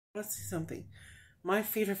Let's see something. My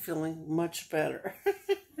feet are feeling much better.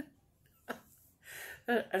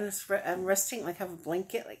 I'm resting, like, have a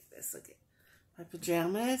blanket like this. Like my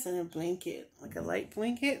pajamas and a blanket, like a light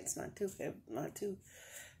blanket. It's not too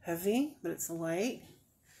heavy, but it's light.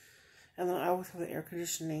 And then I always have the air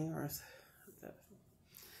conditioning or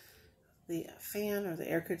the fan or the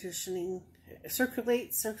air conditioning. It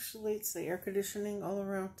circulates the air conditioning all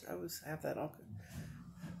around. I always have that all.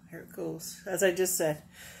 Here it goes. As I just said,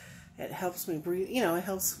 it helps me breathe. It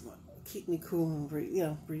helps keep me cool and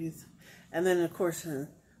breathe. And then, of course, when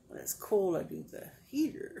it's cold, I do the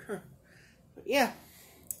heater. But yeah,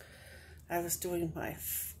 I was doing my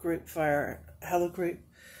grape fire, hello grape.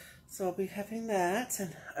 So I'll be having that.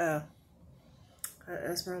 And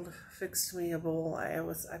Esmeralda fixed me a bowl. I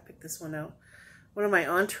picked this one out. One of my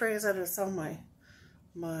entrees. I just saw my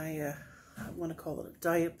I want to call it a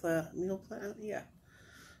diet plan, meal plan. Yeah.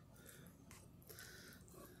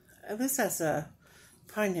 And this has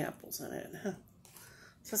pineapples in it.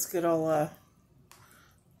 Just get all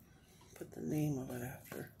put the name of it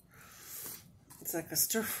after. It's like a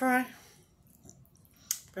stir fry,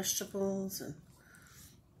 vegetables and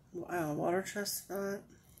water chestnut.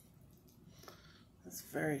 It's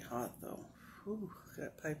very hot though. Ooh,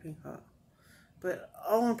 got piping hot. But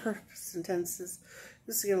all in purpose intenses,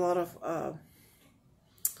 used to get a lot of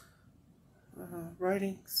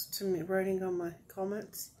writing on my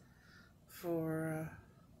comments for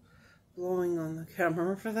blowing on the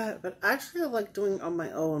camera for that. But actually I like doing it on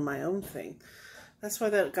my own thing. That's why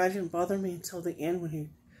that guy didn't bother me until the end when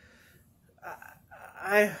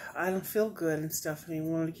I don't feel good and stuff, and he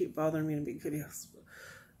wanted to keep bothering me to make videos.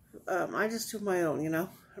 I just do my own, I don't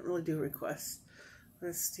really do requests.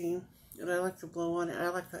 With steam, and I like to blow on it. I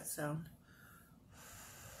like that sound,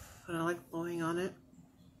 and I like blowing on it.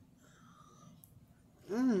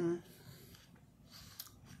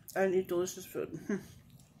 I eat delicious food.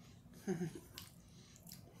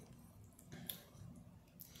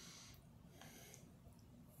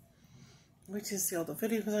 Wait till you see all the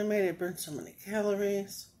videos I made. I burned so many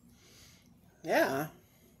calories. Yeah,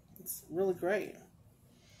 it's really great.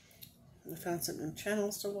 I found some new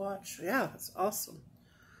channels to watch. Yeah, it's awesome.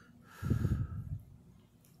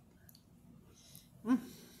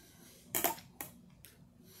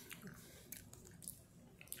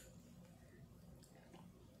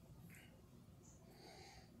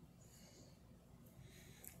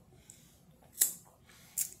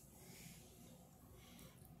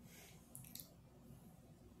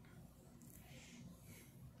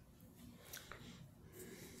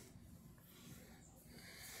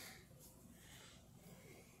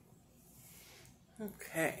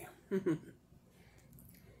 Okay.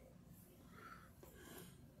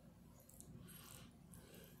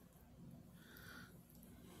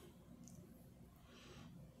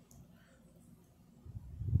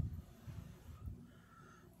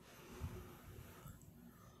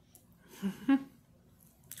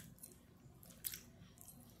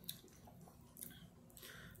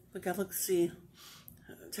 The Galaxy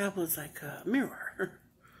tablet's like a mirror.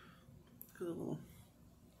 Good little.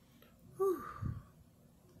 Whew.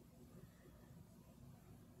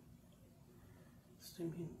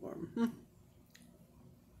 Steaming warm.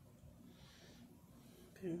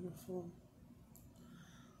 Beautiful.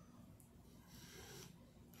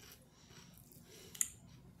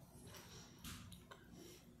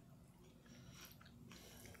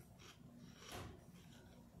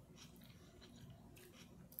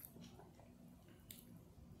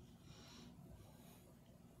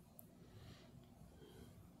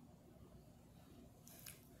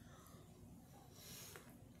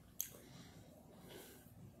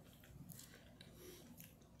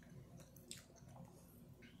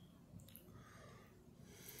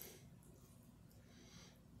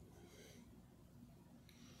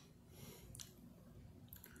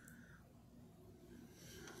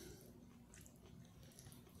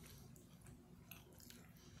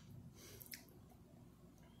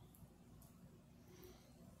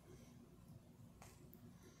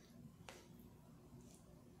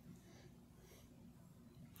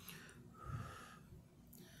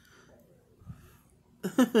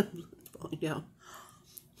 Falling down.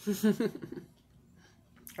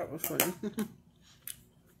 That was funny.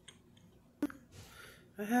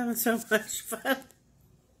 I'm having so much fun.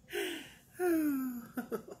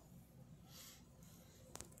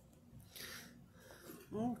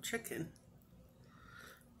 Oh, chicken.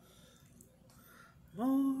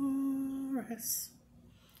 Morris.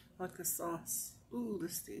 I like the sauce. Ooh,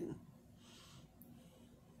 this thing.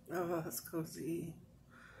 Oh, that's cozy.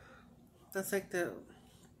 That's like the,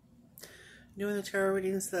 in the tarot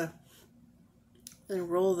readings, the And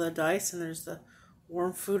roll the dice, and there's the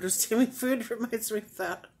warm food or steaming food. Reminds me of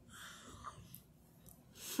that.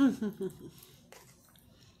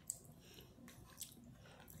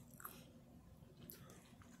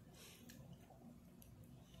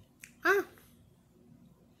 Ah,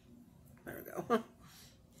 there we go.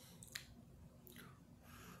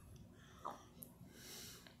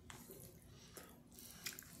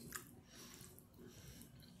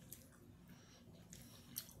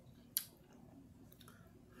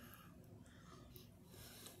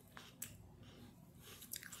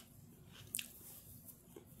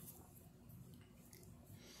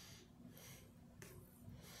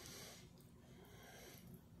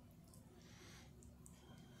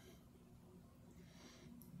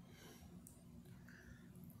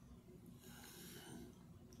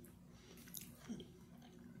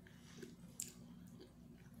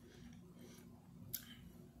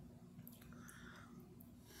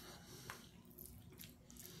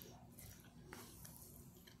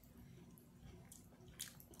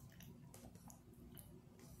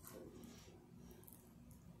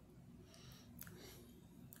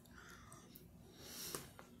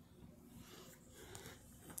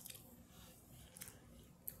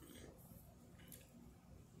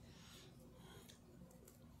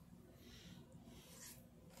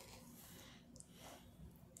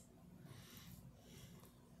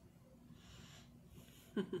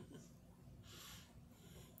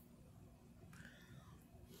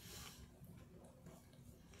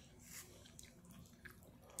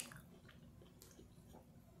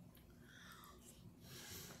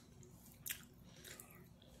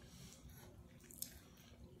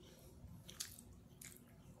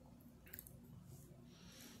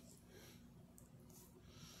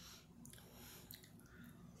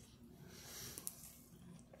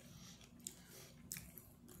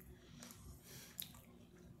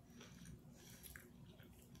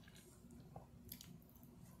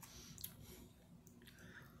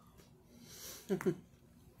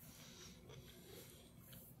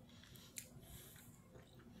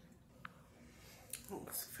 Oh,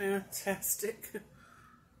 it's fantastic.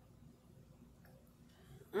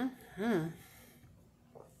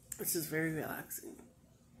 This is very relaxing.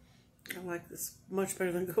 I like this much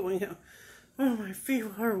better than going out. Oh, my feet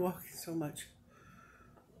are walking so much.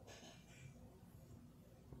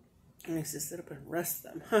 I need to sit up and rest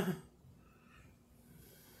them.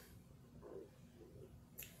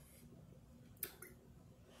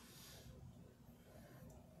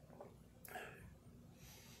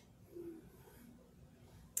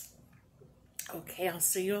 Okay, I'll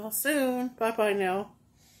see you all soon. Bye-bye now.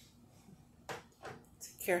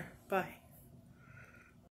 Take care. Bye.